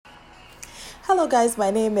Hello, guys.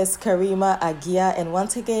 My name is Karima Agia, and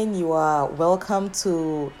once again, you are welcome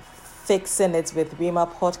to Fixing It with Rima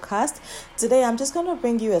podcast. Today, I'm just going to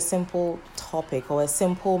bring you a simple topic or a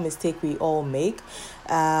simple mistake we all make.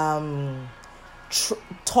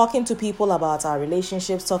 Talking to people about our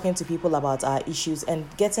relationships, talking to people about our issues, and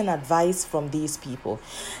getting advice from these people.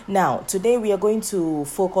 Now, today we are going to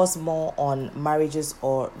focus more on marriages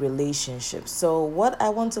or relationships. So, what I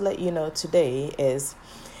want to let you know today is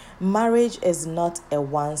marriage is not a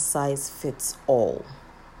one size fits all.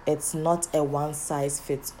 It's not a one size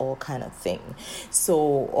fits all kind of thing. So,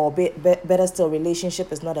 or better still,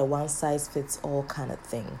 relationship is not a one size fits all kind of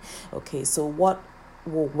thing. Okay, so what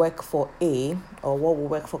will work for A or what will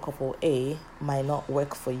work for couple A might not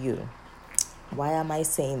work for you. Why am I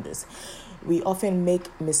saying this? We often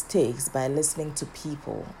make mistakes by listening to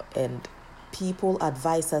people, and people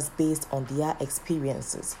advise us based on their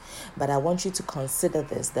experiences. But I want you to consider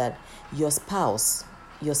this, that your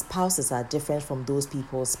spouses are different from those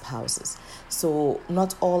people's spouses. So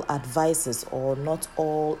not all advices or not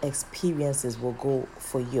all experiences will go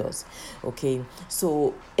for yours. Okay.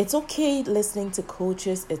 So it's okay listening to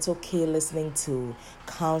coaches. It's okay listening to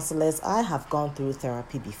counselors. I have gone through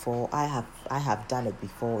therapy before. I have done it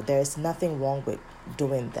before. There is nothing wrong with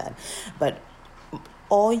doing that. But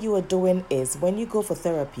all you are doing is when you go for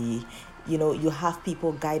therapy, you have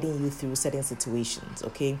people guiding you through certain situations,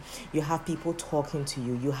 okay? You have people talking to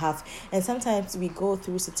you. And sometimes we go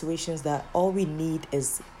through situations that all we need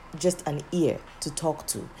is just an ear to talk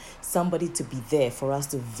to, somebody to be there for us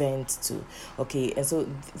to vent to, okay? And so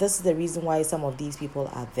this is the reason why some of these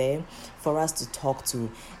people are there, for us to talk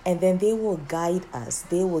to, and then they will guide us.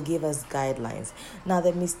 They will give us guidelines. Now,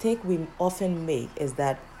 the mistake we often make is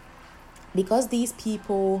that because these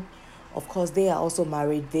people, of course, they are also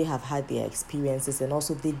married, they have had their experiences, and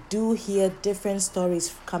also they do hear different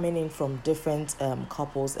stories coming in from different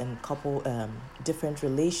couples and different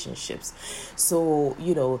relationships. So,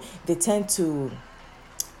 they tend to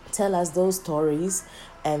tell us those stories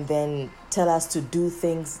and then tell us to do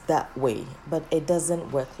things that way, but it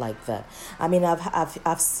doesn't work like that. I mean,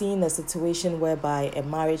 I've seen a situation whereby a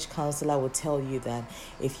marriage counselor will tell you that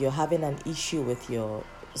if you're having an issue with your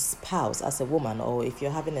spouse as a woman, or if you're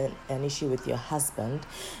having an issue with your husband,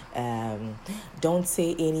 don't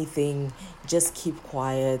say anything, just keep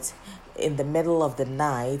quiet. In the middle of the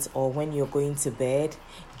night or when you're going to bed,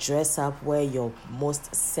 dress up, wear your most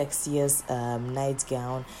sexiest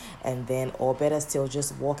nightgown, and then, or better still,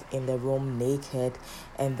 just walk in the room naked,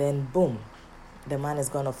 and then boom, the man is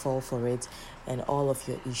gonna fall for it, and all of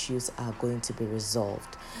your issues are going to be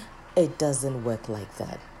resolved. It doesn't work like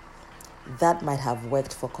that. That might have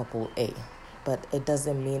worked for couple A, but it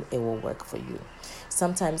doesn't mean it will work for you.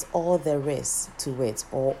 Sometimes all there is to it,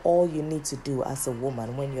 or all you need to do as a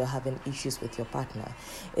woman when you're having issues with your partner,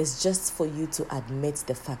 is just for you to admit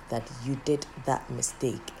the fact that you did that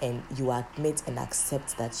mistake, and you admit and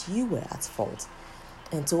accept that you were at fault.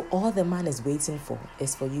 And so all the man is waiting for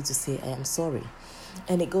is for you to say, I am sorry.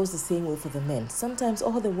 And it goes the same way for the men. Sometimes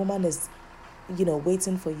all the woman is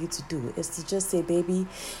waiting for you to do is to just say, baby,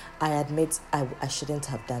 I admit I shouldn't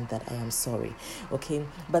have done that. I am sorry. Okay.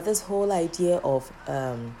 But this whole idea of,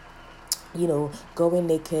 going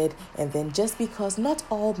naked, and then just because not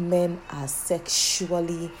all men are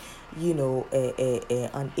sexually,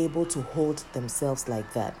 unable to hold themselves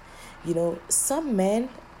like that. Some men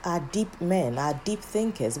are deep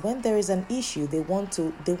thinkers. When there is an issue, they want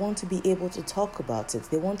to be able to talk about it.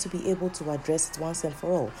 They want to be able to address it once and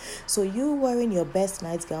for all. So you wearing your best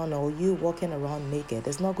nightgown or you walking around naked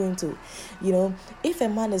is not going to, if a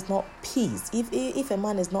man is not if a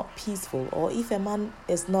man is not peaceful, or if a man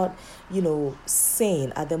is not,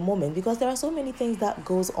 sane at the moment, because there are so many things that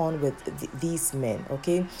goes on with these men,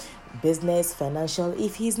 okay? Business, financial,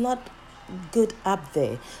 if he's not good up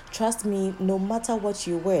there, trust me, no matter what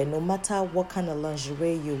you wear, no matter what kind of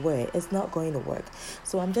lingerie you wear, it's not going to work.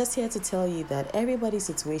 So I'm just here to tell you that everybody's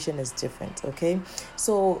situation is different, okay?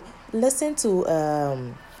 So listen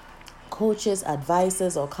to coaches,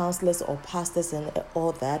 advisors, or counselors, or pastors, and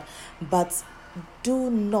all that, but do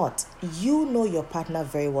not, your partner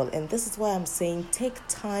very well. And this is why I'm saying take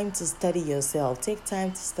time to study yourself, take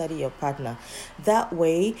time to study your partner. That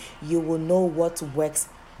way you will know what works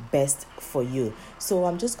best for you. So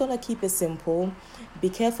I'm just gonna keep it simple. Be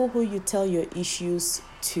careful who you tell your issues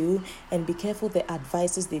to, and be careful the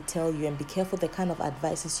advices they tell you, and be careful the kind of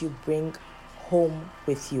advices you bring home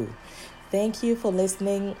with you. Thank you for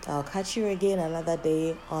listening. I'll catch you again another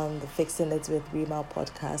day on the Fixing It with Rima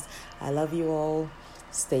podcast. I love you all.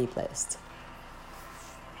 Stay blessed.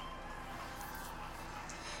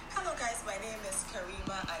 Hello guys, my name is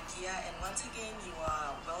Karima Agia. here, and once again, you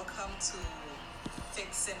are welcome to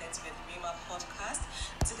Fixing It with Rima podcast.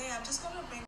 Today, I'm just going to bring